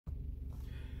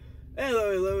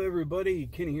Hello everybody.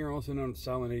 Kenny here, also known as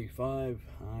Silent85.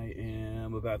 I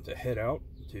am about to head out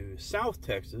to South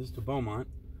Texas, to Beaumont,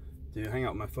 to hang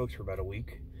out with my folks for about a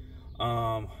week.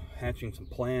 Hatching some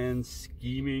plans,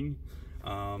 scheming,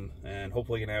 and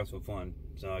hopefully gonna have some fun.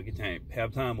 So I get to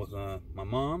have time with my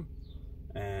mom,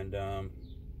 and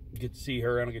get to see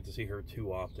her. I don't get to see her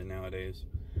too often nowadays.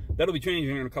 That'll be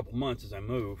changing in a couple months as I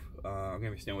move. I'm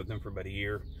gonna be staying with them for about a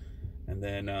year, and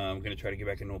then I'm gonna try to get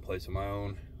back into a place of my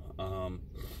own.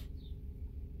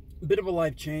 Bit of a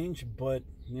life change, but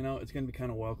you know, it's gonna be kind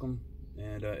of welcome,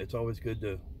 and it's always good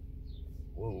to.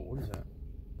 Whoa, what is that?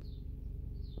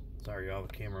 Sorry y'all, the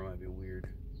camera might be weird.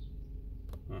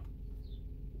 Huh.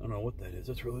 I don't know what that is.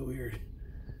 That's really weird.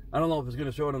 I don't know if it's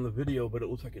gonna show it on the video, but it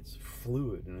looks like it's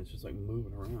fluid and it's just like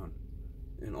moving around.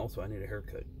 And also I need a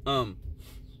haircut. I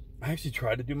actually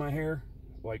tried to do my hair.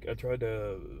 Like, I tried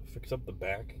to fix up the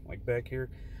back, like back here.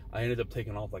 I ended up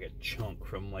taking off like a chunk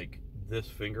from like this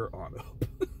finger on up.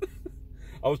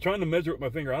 I was trying to measure with my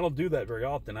finger. I don't do that very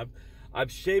often.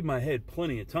 I've shaved my head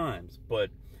plenty of times, but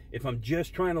if I'm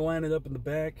just trying to line it up in the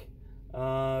back,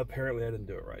 apparently I didn't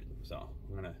do it right. So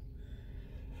I'm gonna,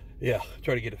 yeah,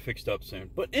 try to get it fixed up soon.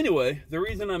 But anyway, the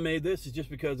reason I made this is just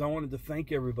because I wanted to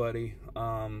thank everybody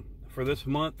for this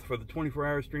month, for the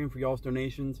 24-hour stream, for y'all's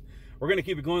donations. We're going to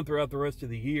keep it going throughout the rest of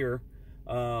the year.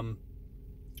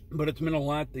 But it's meant a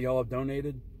lot that y'all have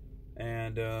donated.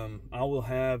 And I will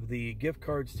have the gift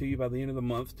cards to you by the end of the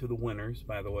month, to the winners,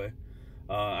 by the way.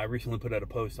 I recently put out a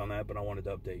post on that, but I wanted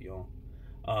to update y'all.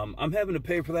 I'm having to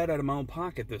pay for that out of my own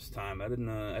pocket this time. I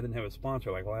didn't have a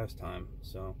sponsor like last time.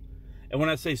 So, and when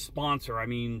I say sponsor, I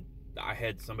mean I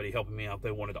had somebody helping me out.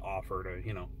 They wanted to offer to,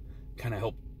 you know, kind of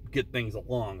help get things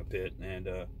along a bit, and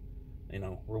you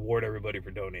know, reward everybody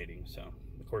for donating. So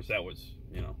of course that was,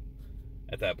 you know,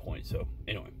 at that point. So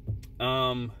anyway,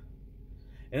 and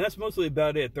that's mostly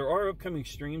about it. There are upcoming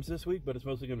streams this week, but it's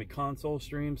mostly going to be console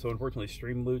streams, so unfortunately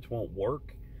Streamloots won't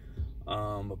work.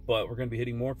 But we're going to be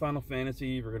hitting more Final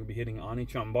Fantasy. We're going to be hitting Ani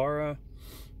Chambara,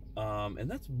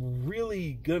 and that's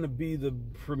really going to be the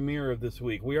premiere of this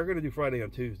week. We are going to do Friday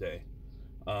on Tuesday.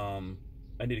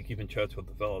 I need to keep in touch with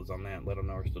the fellas on that and let them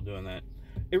know we're still doing that.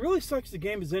 It really sucks the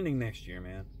game is ending next year,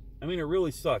 man. I mean, it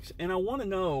really sucks. And I want to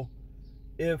know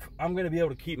if I'm going to be able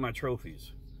to keep my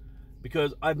trophies.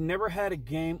 Because I've never had a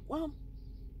game... Well,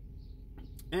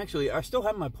 actually, I still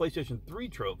have my PlayStation 3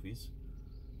 trophies.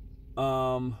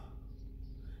 And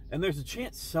there's a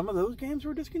chance some of those games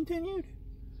were discontinued.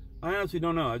 I honestly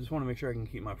don't know. I just want to make sure I can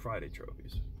keep my Friday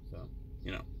trophies. So,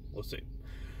 you know, we'll see.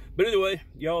 But anyway,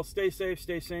 y'all stay safe,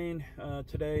 stay sane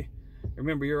today.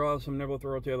 Remember, you're awesome, never let the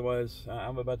royalty otherwise.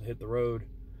 I'm about to hit the road,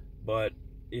 but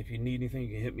if you need anything,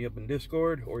 you can hit me up in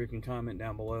Discord, or you can comment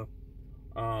down below.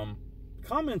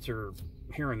 Comments are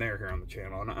here and there here on the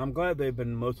channel, and I'm glad they've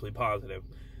been mostly positive.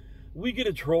 We get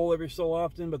a troll every so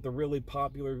often, but the really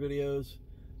popular videos,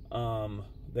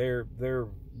 they're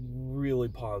really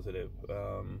positive,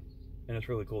 and it's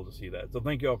really cool to see that. So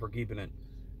thank y'all for keeping it,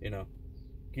 you know,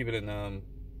 keeping it in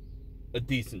a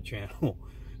decent channel.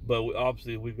 But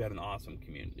obviously we've got an awesome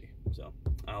community. So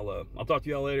I'll talk to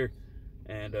y'all later,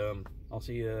 and I'll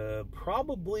see you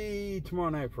probably tomorrow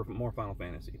night for more Final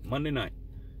Fantasy, Monday night,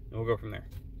 and we'll go from there.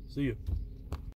 See you.